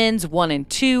 Demons 1 and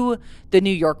 2, The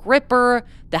New York Ripper,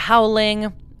 The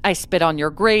Howling, I Spit on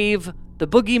Your Grave, The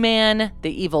Boogeyman,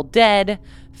 The Evil Dead,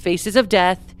 Faces of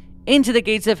Death, Into the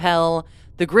Gates of Hell,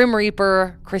 The Grim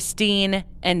Reaper, Christine,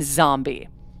 and Zombie.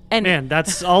 And man,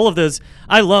 that's all of those.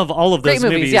 I love all of those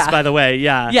movies, yeah. By the way.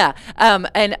 Yeah. Yeah.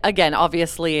 And again,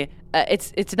 obviously,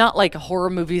 it's not like horror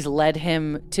movies led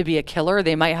him to be a killer.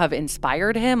 They might have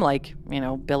inspired him, like, you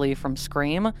know, Billy from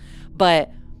Scream.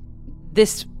 But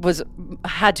this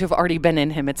had to have already been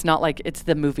in him. It's not like it's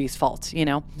the movie's fault, you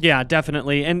know? Yeah,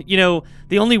 definitely. And, you know,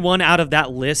 the only one out of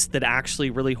that list that actually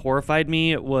really horrified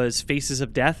me was Faces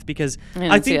of Death, because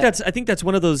I think that's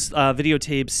one of those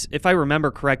videotapes, if I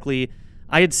remember correctly,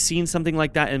 I had seen something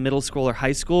like that in middle school or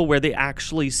high school where they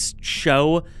actually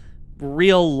show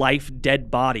real life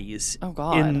dead bodies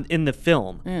in the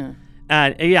film.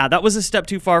 Yeah, that was a step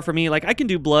too far for me. Like, I can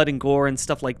do blood and gore and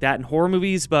stuff like that in horror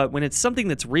movies, but when it's something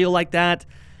that's real like that,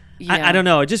 yeah. I don't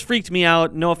know. It just freaked me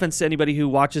out. No offense to anybody who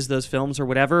watches those films or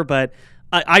whatever, but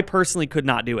I personally could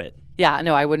not do it. Yeah,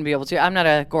 no, I wouldn't be able to. I'm not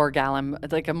a gore gal. I'm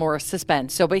like a more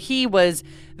suspense. But he was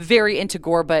very into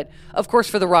gore, but of course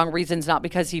for the wrong reasons, not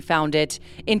because he found it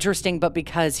interesting, but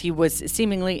because he was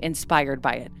seemingly inspired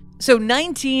by it. So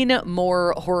 19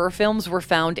 more horror films were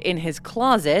found in his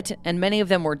closet, and many of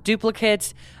them were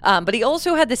duplicates, but he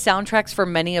also had the soundtracks for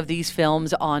many of these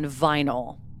films on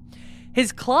vinyl.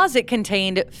 His closet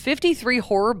contained 53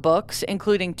 horror books,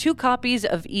 including 2 copies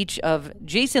of each of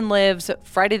Jason Lives,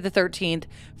 Friday the 13th,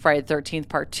 Friday the 13th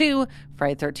Part 2,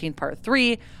 Friday the 13th Part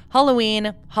 3,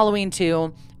 Halloween, Halloween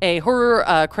 2, a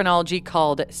horror chronology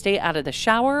called Stay Out of the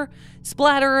Shower,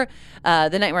 Splatter,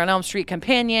 The Nightmare on Elm Street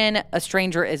Companion, A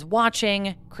Stranger is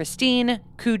Watching, Christine,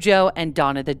 Cujo, and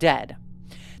Dawn of the Dead.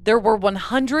 There were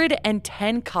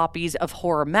 110 copies of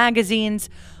horror magazines,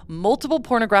 multiple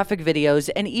pornographic videos,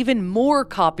 and even more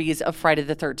copies of Friday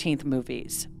the 13th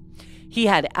movies. He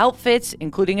had outfits,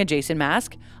 including a Jason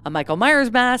mask, a Michael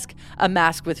Myers mask, a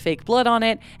mask with fake blood on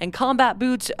it, and combat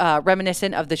boots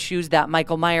reminiscent of the shoes that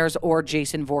Michael Myers or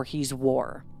Jason Voorhees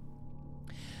wore.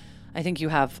 I think you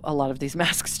have a lot of these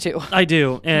masks too. I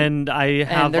do, and I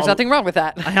have. And there's nothing wrong with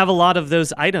that. I have a lot of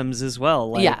those items as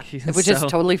well. Yeah, which is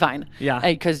totally fine. Yeah,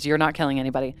 because you're not killing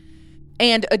anybody.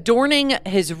 And adorning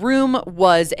his room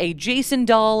was a Jason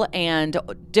doll and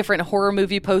different horror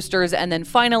movie posters. And then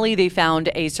finally, they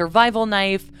found a survival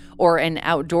knife or an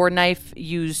outdoor knife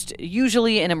used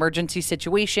usually in emergency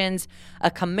situations,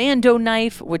 a commando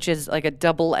knife, which is like a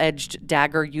double-edged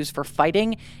dagger used for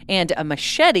fighting, and a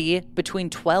machete between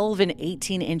 12 and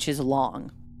 18 inches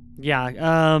long.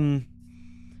 Yeah.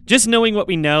 Just knowing what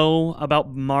we know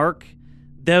about Mark,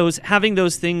 having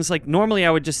those things, like normally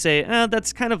I would just say,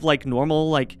 that's kind of like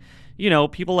normal. Like,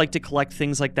 people like to collect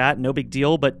things like that. No big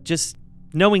deal. But just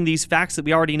knowing these facts that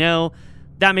we already know,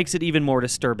 that makes it even more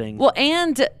disturbing. Well,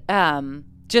 and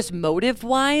just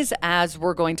motive-wise, as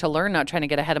we're going to learn, not trying to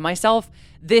get ahead of myself,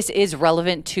 this is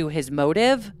relevant to his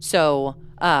motive. So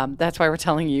that's why we're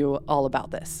telling you all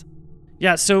about this.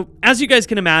 Yeah, so as you guys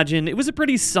can imagine, it was a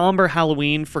pretty somber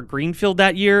Halloween for Greenfield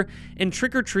that year, and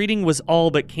trick-or-treating was all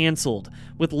but canceled,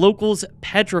 with locals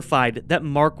petrified that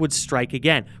Mark would strike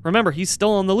again. Remember, he's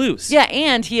still on the loose. Yeah,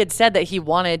 and he had said that he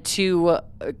wanted to,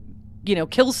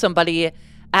 kill somebody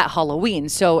at Halloween,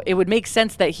 so it would make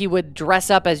sense that he would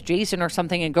dress up as Jason or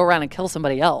something and go around and kill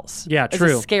somebody else. Yeah, true.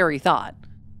 It's a scary thought.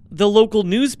 The local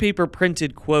newspaper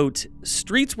printed, quote,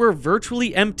 "Streets were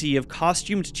virtually empty of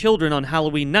costumed children on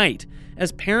Halloween night,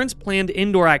 as parents planned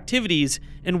indoor activities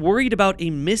and worried about a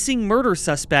missing murder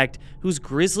suspect whose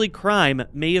grisly crime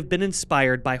may have been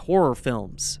inspired by horror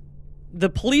films." The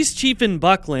police chief in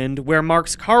Buckland, where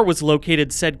Mark's car was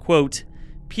located, said, quote,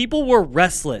 "People were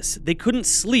restless. They couldn't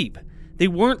sleep. They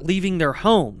weren't leaving their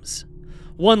homes.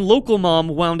 One local mom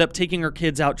wound up taking her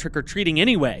kids out trick-or-treating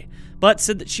anyway, but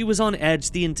said that she was on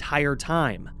edge the entire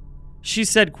time. She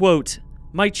said, quote,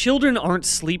 "My children aren't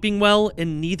sleeping well,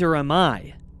 and neither am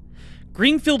I."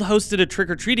 Greenfield hosted a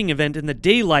trick-or-treating event in the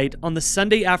daylight on the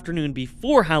Sunday afternoon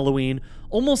before Halloween,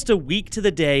 almost a week to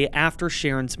the day after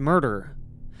Sharon's murder.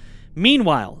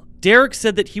 Meanwhile, Derek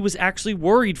said that he was actually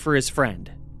worried for his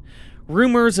friend.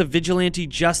 Rumors of vigilante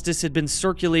justice had been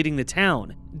circulating the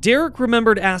town. Derek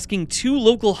remembered asking two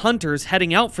local hunters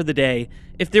heading out for the day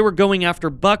if they were going after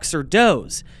bucks or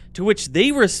does, to which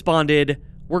they responded,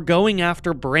 "We're going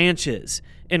after branches,"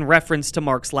 in reference to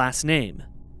Mark's last name.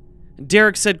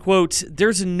 Derek said, quote,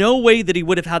 "There's no way that he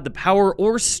would have had the power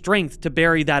or strength to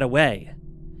bury that away."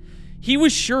 He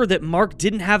was sure that Mark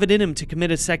didn't have it in him to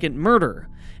commit a second murder,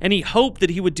 and he hoped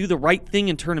that he would do the right thing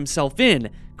and turn himself in,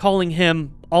 calling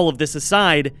him, all of this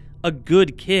aside, a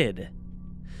good kid.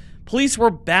 Police were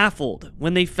baffled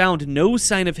when they found no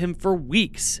sign of him for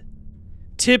weeks.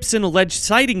 Tips and alleged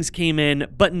sightings came in,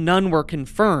 but none were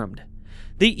confirmed.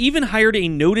 They even hired a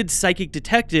noted psychic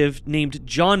detective named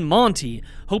John Monty,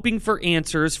 hoping for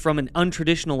answers from an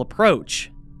untraditional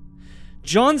approach.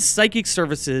 John's psychic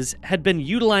services had been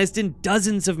utilized in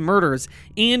dozens of murders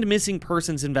and missing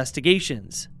persons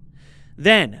investigations.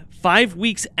 Then, 5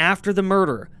 weeks after the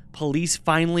murder, police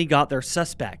finally got their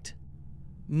suspect.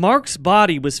 Mark's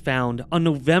body was found on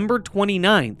November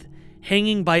 29th,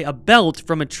 hanging by a belt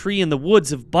from a tree in the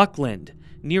woods of Buckland,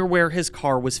 near where his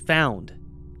car was found.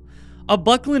 A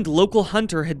Buckland local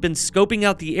hunter had been scoping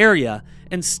out the area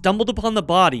and stumbled upon the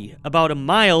body about a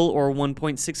mile or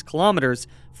 1.6 kilometers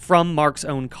from Mark's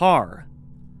own car.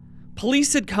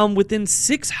 Police had come within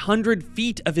 600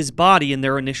 feet of his body in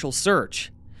their initial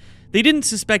search. They didn't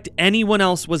suspect anyone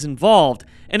else was involved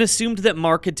and assumed that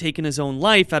Mark had taken his own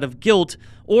life out of guilt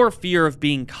or fear of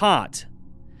being caught.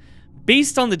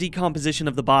 Based on the decomposition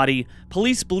of the body,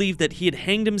 police believed that he had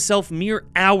hanged himself mere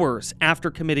hours after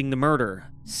committing the murder.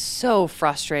 So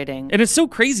frustrating. And it's so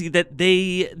crazy that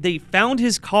they found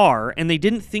his car and they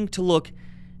didn't think to look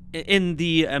in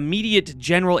the immediate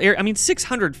general area. I mean,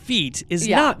 600 feet is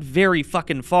not very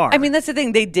fucking far. I mean, that's the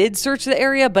thing. They did search the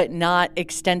area, but not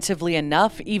extensively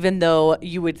enough, even though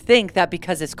you would think that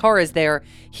because his car is there,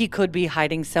 he could be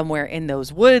hiding somewhere in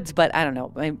those woods. But I don't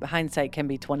know. I mean, hindsight can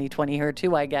be 20/20 here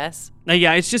too, I guess.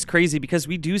 Yeah, it's just crazy because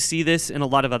we do see this in a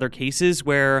lot of other cases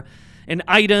where an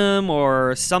item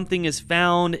or something is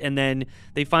found and then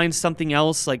they find something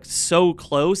else like so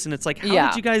close and it's like, how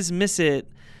did you guys miss it?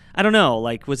 I don't know.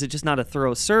 Like, was it just not a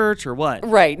thorough search or what?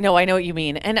 Right. No, I know what you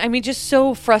mean. And I mean, just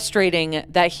so frustrating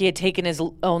that he had taken his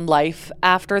own life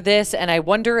after this. And I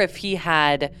wonder if he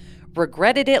had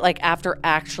regretted it, like after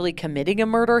actually committing a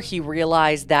murder, he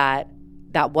realized that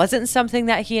that wasn't something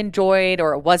that he enjoyed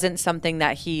or it wasn't something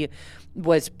that he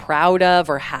was proud of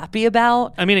or happy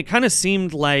about. I mean, it kind of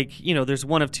seemed like, there's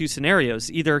one of two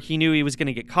scenarios. Either he knew he was going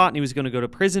to get caught and he was going to go to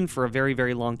prison for a very,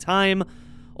 very long time,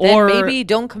 or then maybe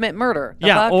don't commit murder.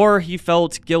 Or he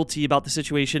felt guilty about the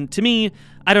situation. To me,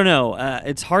 I don't know.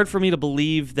 It's hard for me to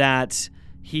believe that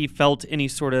he felt any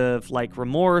sort of like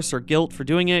remorse or guilt for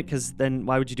doing it, because then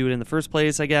why would you do it in the first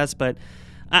place, I guess? But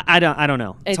I don't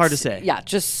know. It's hard to say. Yeah,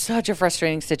 just such a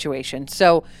frustrating situation.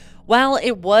 So while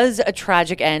it was a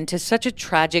tragic end to such a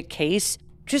tragic case,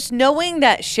 just knowing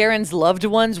that Sharon's loved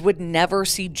ones would never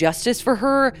see justice for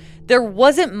her, there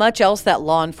wasn't much else that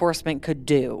law enforcement could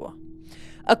do.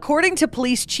 According to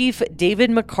Police Chief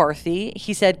David McCarthy,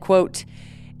 he said, quote,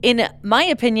 "In my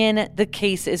opinion, the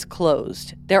case is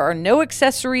closed. There are no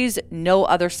accessories, no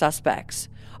other suspects.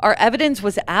 Our evidence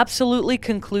was absolutely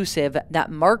conclusive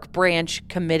that Mark Branch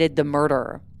committed the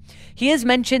murder. He has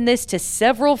mentioned this to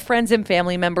several friends and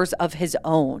family members of his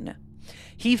own.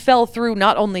 He fell through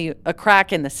not only a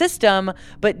crack in the system,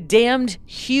 but damned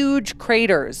huge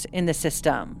craters in the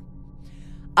system.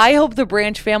 I hope the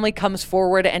Branch family comes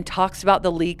forward and talks about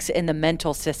the leaks in the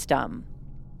mental system.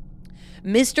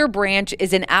 Mr. Branch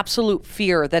is in absolute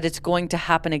fear that it's going to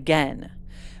happen again.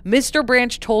 Mr.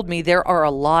 Branch told me there are a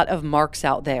lot of marks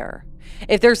out there.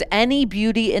 If there's any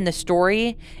beauty in the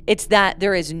story, it's that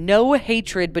there is no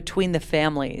hatred between the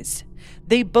families.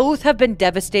 They both have been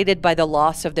devastated by the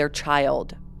loss of their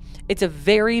child. It's a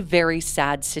very, very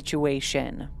sad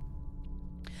situation."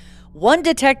 One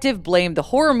detective blamed the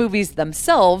horror movies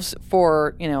themselves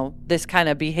for, this kind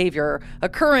of behavior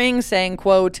occurring, saying,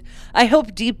 quote, "I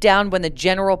hope deep down when the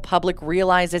general public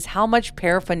realizes how much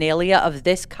paraphernalia of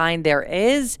this kind there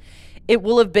is, it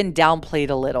will have been downplayed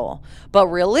a little. But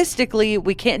realistically,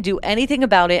 we can't do anything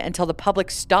about it until the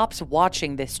public stops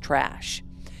watching this trash.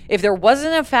 If there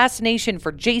wasn't a fascination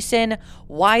for Jason,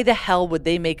 why the hell would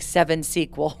they make 7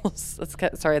 sequels?"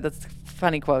 That's a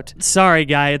funny quote. Sorry,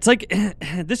 guy. It's like,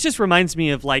 this just reminds me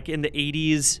of like in the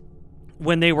 80s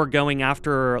when they were going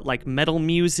after like metal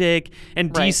music,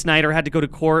 and Dee Snider had to go to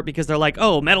court because they're like,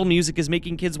 oh, metal music is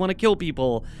making kids want to kill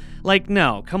people. Like,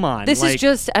 no, come on. This is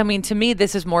just, to me,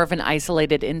 this is more of an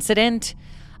isolated incident.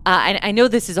 I know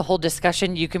this is a whole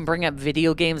discussion. You can bring up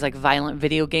video games, like violent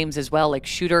video games as well, like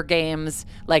shooter games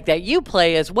like that you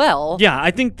play as well. Yeah, I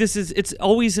think it's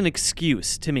always an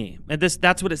excuse to me. And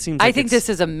that's what it seems like. I think this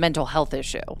is a mental health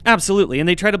issue. Absolutely. And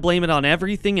they try to blame it on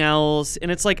everything else. And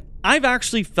it's like, I've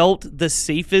actually felt the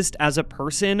safest as a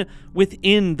person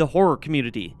within the horror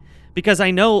community, because I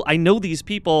know these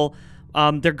people,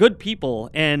 they're good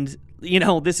people, and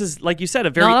this is, like you said, a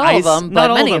very... Not all of them,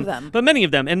 but many of them. But many of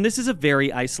them. And this is a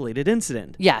very isolated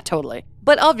incident. Yeah, totally.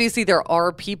 But obviously there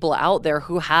are people out there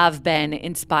who have been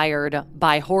inspired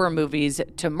by horror movies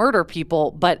to murder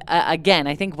people. But again,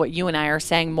 I think what you and I are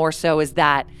saying more so is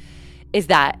that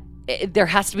there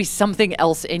has to be something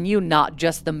else in you, not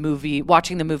just the movie,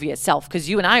 watching the movie itself. Because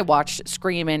you and I watched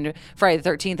Scream and Friday the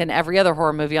 13th and every other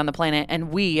horror movie on the planet,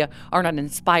 and we are not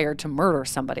inspired to murder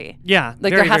somebody. Yeah,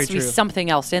 like there has to be something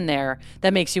else in there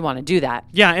that makes you want to do that.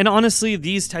 Yeah, and honestly,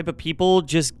 these type of people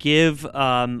just give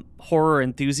horror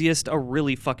enthusiast a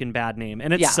really fucking bad name,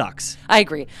 and it sucks. I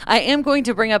agree. I am going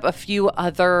to bring up a few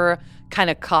other kind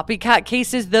of copycat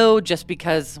cases, though, just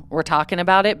because we're talking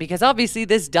about it, because obviously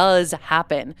this does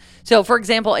happen. So, for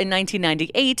example, in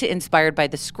 1998, inspired by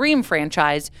the Scream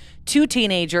franchise, 2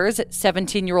 teenagers,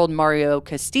 17-year-old Mario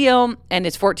Castillo and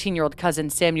his 14-year-old cousin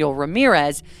Samuel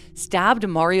Ramirez, stabbed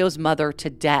Mario's mother to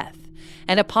death.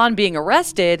 And upon being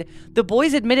arrested, the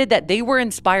boys admitted that they were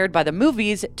inspired by the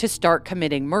movies to start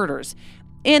committing murders.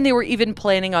 And they were even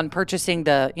planning on purchasing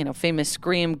the, famous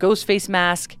Scream Ghostface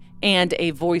mask and a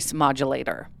voice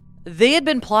modulator. They had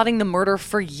been plotting the murder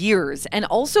for years and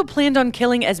also planned on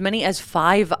killing as many as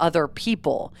 5 other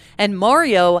people. And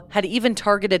Mario had even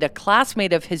targeted a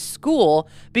classmate of his school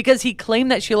because he claimed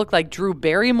that she looked like Drew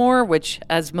Barrymore, which,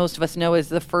 as most of us know, is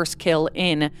the first kill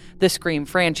in the Scream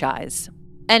franchise.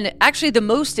 And actually, the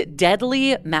most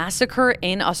deadly massacre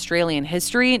in Australian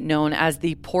history, known as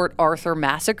the Port Arthur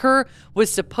Massacre,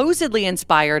 was supposedly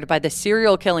inspired by the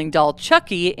serial killing doll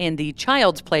Chucky in the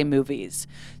Child's Play movies.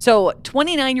 So,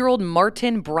 29-year-old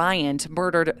Martin Bryant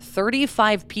murdered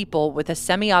 35 people with a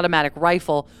semi-automatic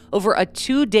rifle over a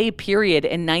 2-day period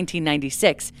in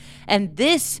 1996. And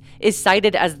this is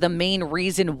cited as the main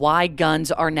reason why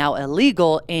guns are now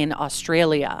illegal in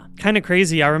Australia. Kind of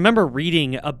crazy. I remember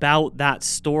reading about that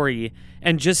story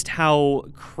and just how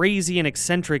crazy and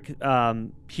eccentric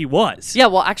he was. Yeah,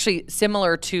 well, actually,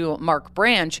 similar to Mark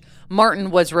Branch,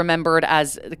 Martin was remembered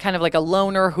as kind of like a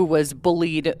loner who was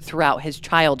bullied throughout his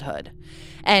childhood.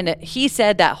 And he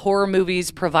said that horror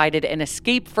movies provided an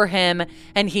escape for him,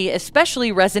 and he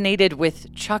especially resonated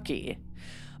with Chucky.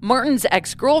 Martin's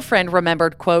ex-girlfriend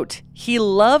remembered, quote, "He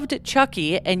loved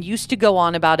Chucky and used to go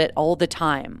on about it all the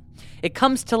time. It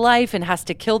comes to life and has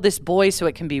to kill this boy so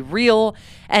it can be real,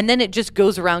 and then it just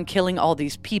goes around killing all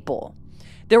these people.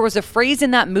 There was a phrase in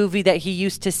that movie that he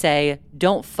used to say,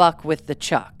 'Don't fuck with the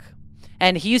Chuck.'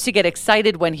 And he used to get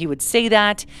excited when he would say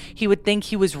that. He would think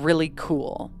he was really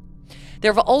cool."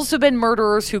 There have also been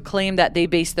murderers who claim that they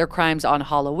based their crimes on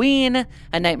Halloween,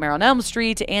 A Nightmare on Elm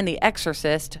Street, and The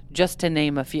Exorcist, just to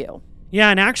name a few. Yeah,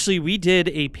 and actually, we did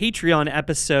a Patreon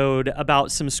episode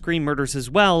about some Scream murders as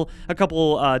well. A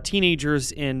couple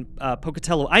teenagers in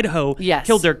Pocatello, Idaho,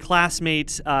 killed their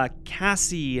classmate,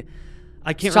 Cassie.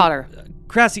 I can't Stoddard.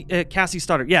 Cassie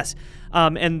Stoddard, yes.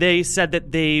 And they said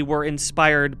that they were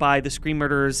inspired by the Scream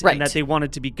murders and that they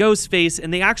wanted to be Ghostface,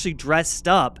 and they actually dressed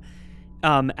up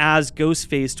as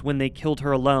Ghostface when they killed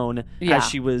her alone as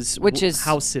she was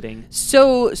house sitting.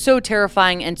 So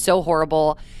terrifying and so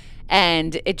horrible,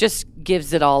 and it just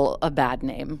gives it all a bad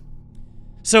name.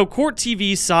 So Court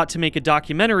TV sought to make a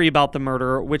documentary about the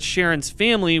murder, which Sharon's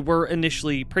family were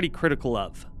initially pretty critical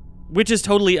of, which is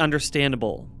totally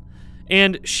understandable.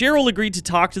 And Cheryl agreed to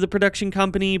talk to the production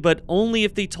company, but only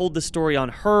if they told the story on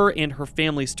her and her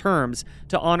family's terms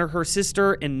to honor her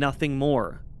sister and nothing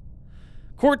more.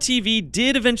 Court TV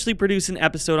did eventually produce an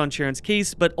episode on Sharon's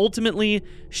case, but ultimately,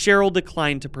 Cheryl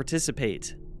declined to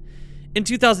participate. In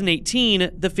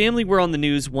 2018, the family were on the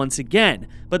news once again,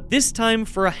 but this time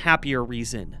for a happier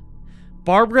reason.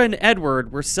 Barbara and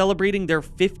Edward were celebrating their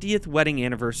 50th wedding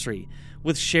anniversary,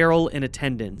 with Cheryl in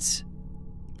attendance.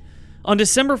 On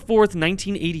December 4th,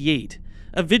 1988,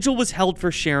 a vigil was held for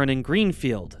Sharon in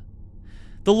Greenfield.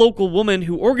 The local woman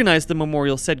who organized the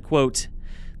memorial said, quote,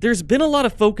 "There's been a lot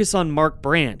of focus on Mark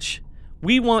Branch.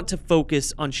 We want to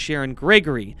focus on Sharon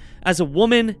Gregory as a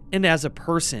woman and as a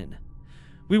person.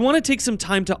 We want to take some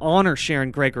time to honor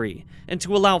Sharon Gregory and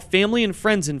to allow family and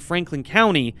friends in Franklin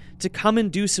County to come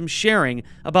and do some sharing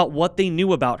about what they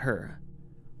knew about her.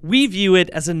 We view it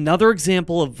as another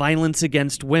example of violence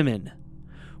against women.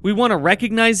 We want to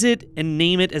recognize it and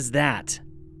name it as that."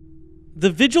 The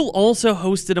vigil also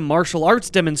hosted a martial arts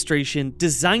demonstration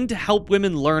designed to help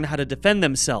women learn how to defend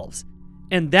themselves.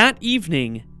 And that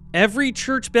evening, every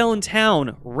church bell in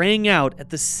town rang out at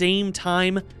the same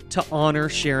time to honor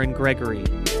Sharon Gregory.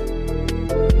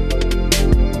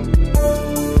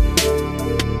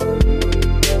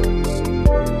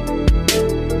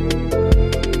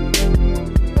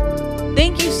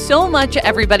 Thank you so much,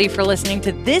 everybody, for listening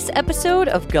to this episode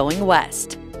of Going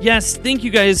West. Yes, thank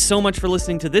you guys so much for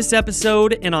listening to this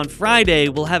episode, and on Friday,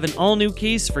 we'll have an all-new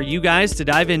case for you guys to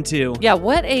dive into. Yeah,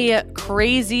 what a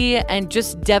crazy and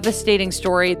just devastating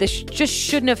story. This just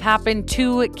shouldn't have happened.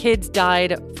 2 kids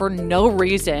died for no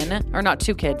reason. Or not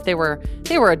 2 kids, they were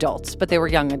adults, but they were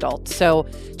young adults. So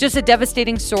just a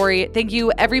devastating story. Thank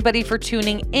you, everybody, for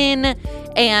tuning in,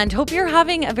 and hope you're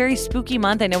having a very spooky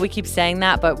month. I know we keep saying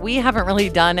that, but we haven't really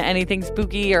done anything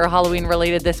spooky or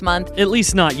Halloween-related this month. At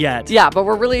least not yet. Yeah, but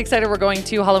we're really excited. We're going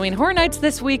to Halloween Horror Nights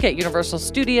this week at Universal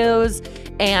Studios.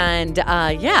 And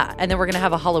and then we're going to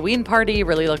have a Halloween party.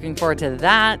 Really looking forward to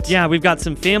that. Yeah, we've got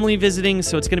some family visiting,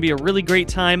 so it's going to be a really great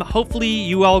time. Hopefully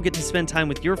you all get to spend time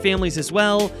with your families as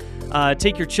well.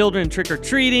 Take your children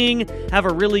trick-or-treating. Have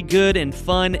a really good and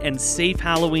fun and safe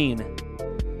Halloween.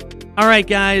 All right,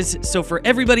 guys, so for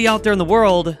everybody out there in the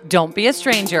world, don't be a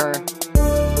stranger.